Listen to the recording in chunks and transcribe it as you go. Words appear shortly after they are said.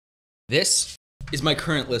This is my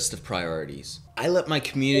current list of priorities. I let my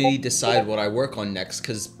community decide what I work on next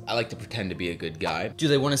because I like to pretend to be a good guy. Do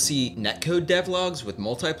they want to see netcode devlogs with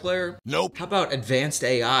multiplayer? Nope. How about advanced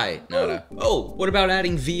AI? Nada. Oh, what about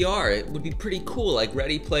adding VR? It would be pretty cool, like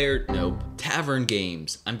Ready Player. Nope. Tavern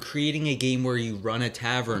games. I'm creating a game where you run a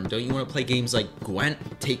tavern. Don't you want to play games like Gwent?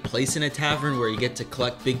 Take place in a tavern where you get to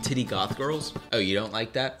collect big titty goth girls? Oh, you don't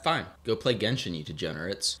like that? Fine. Go play Genshin, you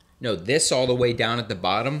degenerates. No, this all the way down at the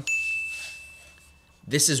bottom.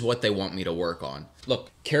 This is what they want me to work on. Look,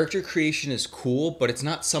 character creation is cool, but it's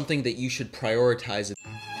not something that you should prioritize.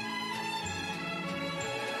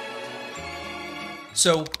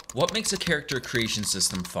 So, what makes a character creation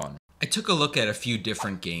system fun? I took a look at a few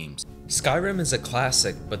different games. Skyrim is a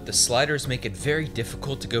classic, but the sliders make it very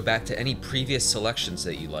difficult to go back to any previous selections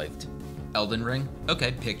that you liked. Elden Ring?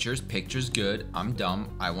 Okay, pictures good. I'm dumb,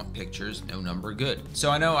 I want pictures, no number good. So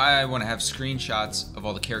I know I want to have screenshots of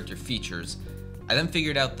all the character features. I then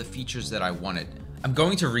figured out the features that I wanted. I'm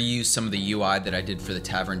going to reuse some of the UI that I did for the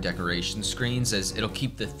tavern decoration screens, as it'll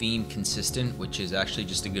keep the theme consistent, which is actually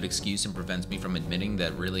just a good excuse and prevents me from admitting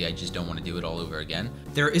that really I just don't want to do it all over again.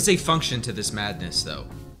 There is a function to this madness though.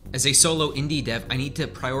 As a solo indie dev, I need to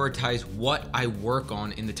prioritize what I work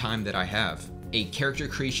on in the time that I have. A character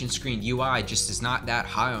creation screen UI just is not that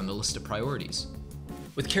high on the list of priorities.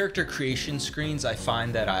 With character creation screens, I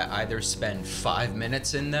find that I either spend 5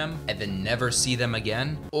 minutes in them and then never see them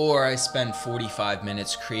again, or I spend 45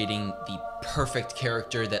 minutes creating the perfect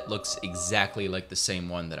character that looks exactly like the same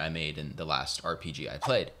one that I made in the last RPG I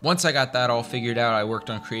played. Once I got that all figured out, I worked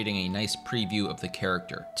on creating a nice preview of the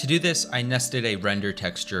character. To do this, I nested a render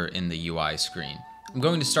texture in the UI screen. I'm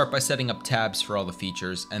going to start by setting up tabs for all the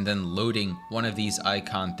features and then loading one of these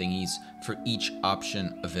icon thingies for each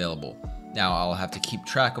option available. Now I'll have to keep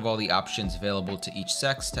track of all the options available to each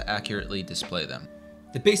sex to accurately display them.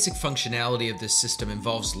 The basic functionality of this system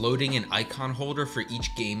involves loading an icon holder for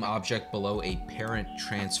each game object below a parent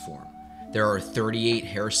transform. There are 38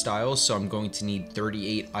 hairstyles, so I'm going to need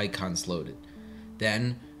 38 icons loaded.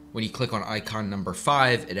 Then, when you click on icon number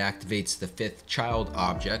 5, it activates the 5th child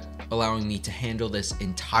object, allowing me to handle this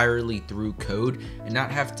entirely through code and not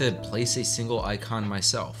have to place a single icon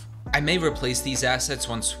myself. I may replace these assets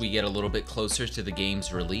once we get a little bit closer to the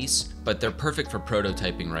game's release, but they're perfect for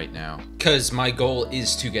prototyping right now. Cause my goal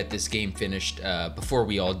is to get this game finished before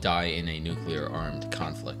we all die in a nuclear-armed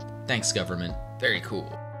conflict. Thanks, government. Very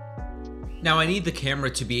cool. Now I need the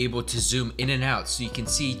camera to be able to zoom in and out so you can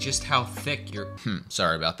see just how thick your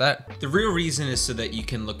sorry about that. The real reason is so that you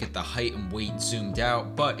can look at the height and weight zoomed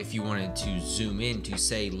out, but if you wanted to zoom in to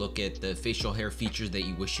say look at the facial hair features that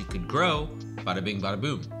you wish you could grow, bada bing bada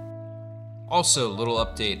boom. Also, little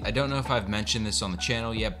update, I don't know if I've mentioned this on the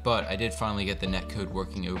channel yet, but I did finally get the netcode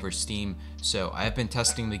working over Steam, so I have been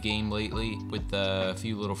testing the game lately with a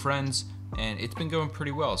few little friends, and it's been going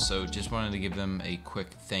pretty well, so just wanted to give them a quick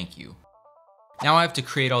thank you. Now I have to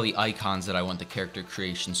create all the icons that I want the character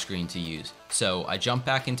creation screen to use. So I jumped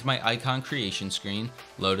back into my icon creation screen,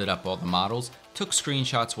 loaded up all the models, took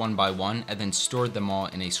screenshots one by one, and then stored them all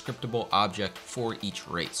in a scriptable object for each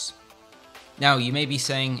race. Now, you may be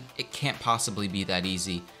saying, it can't possibly be that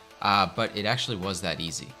easy, but it actually was that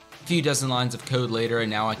easy. A few dozen lines of code later,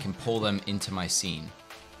 and now I can pull them into my scene.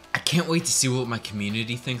 I can't wait to see what my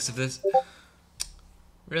community thinks of this.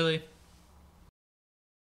 Really?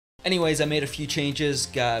 Anyways, I made a few changes,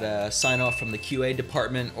 got a sign off from the QA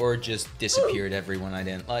department, or just disappeared everyone I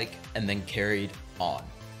didn't like, and then carried on.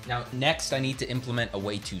 Now, next I need to implement a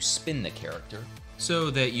way to spin the character,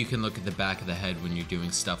 so that you can look at the back of the head when you're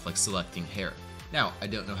doing stuff like selecting hair. Now, I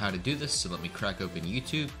don't know how to do this, so let me crack open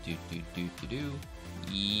YouTube.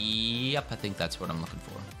 Yep, I think that's what I'm looking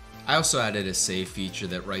for. I also added a save feature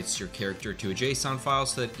that writes your character to a JSON file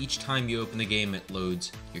so that each time you open the game, it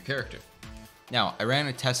loads your character. Now, I ran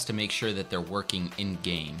a test to make sure that they're working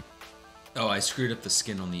in-game. Oh, I screwed up the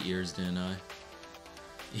skin on the ears, didn't I?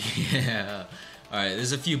 Yeah. Alright,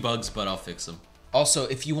 there's a few bugs, but I'll fix them. Also,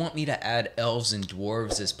 if you want me to add elves and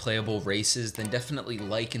dwarves as playable races, then definitely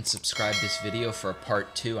like and subscribe this video for a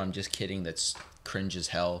part 2. I'm just kidding, that's cringe as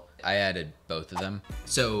hell. I added both of them.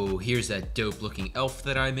 So here's that dope looking elf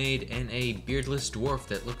that I made, and a beardless dwarf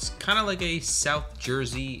that looks kind of like a South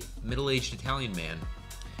Jersey middle-aged Italian man.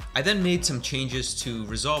 I then made some changes to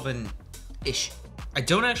resolve an issue. I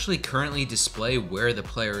don't actually currently display where the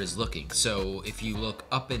player is looking, so if you look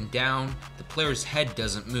up and down, the player's head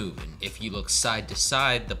doesn't move, and if you look side to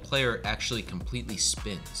side, the player actually completely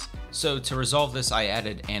spins. So to resolve this, I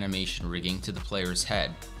added animation rigging to the player's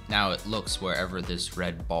head. Now it looks wherever this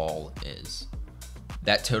red ball is.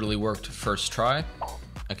 That totally worked first try.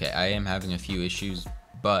 Okay, I am having a few issues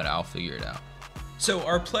but I'll figure it out. So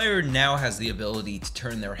our player now has the ability to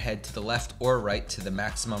turn their head to the left or right to the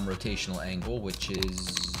maximum rotational angle, which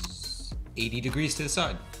is 80 degrees to the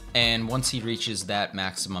side. And once he reaches that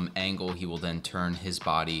maximum angle, he will then turn his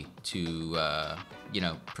body to,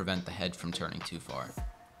 prevent the head from turning too far.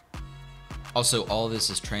 Also, all of this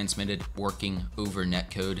is transmitted working over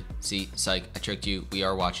netcode. See, psych, I tricked you. We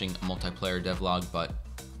are watching a multiplayer devlog, but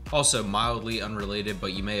also mildly unrelated,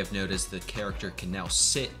 but you may have noticed the character can now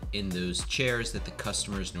sit in those chairs that the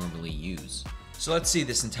customers normally use. So let's see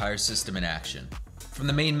this entire system in action. From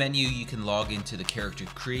the main menu, you can log into the character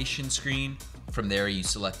creation screen. From there, you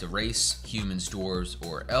select a race, humans, dwarves,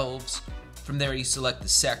 or elves. From there, you select the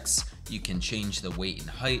sex. You can change the weight and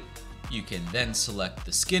height. You can then select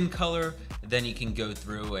the skin color. Then you can go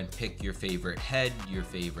through and pick your favorite head, your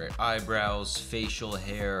favorite eyebrows, facial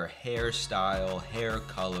hair, hairstyle, hair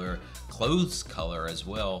color, clothes color as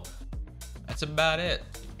well. That's about it.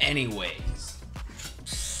 Anyways.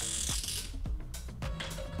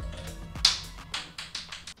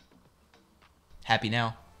 Happy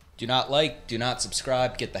now? Do not like, do not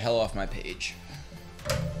subscribe, get the hell off my page.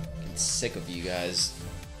 I'm sick of you guys.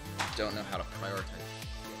 Don't know how to prioritize.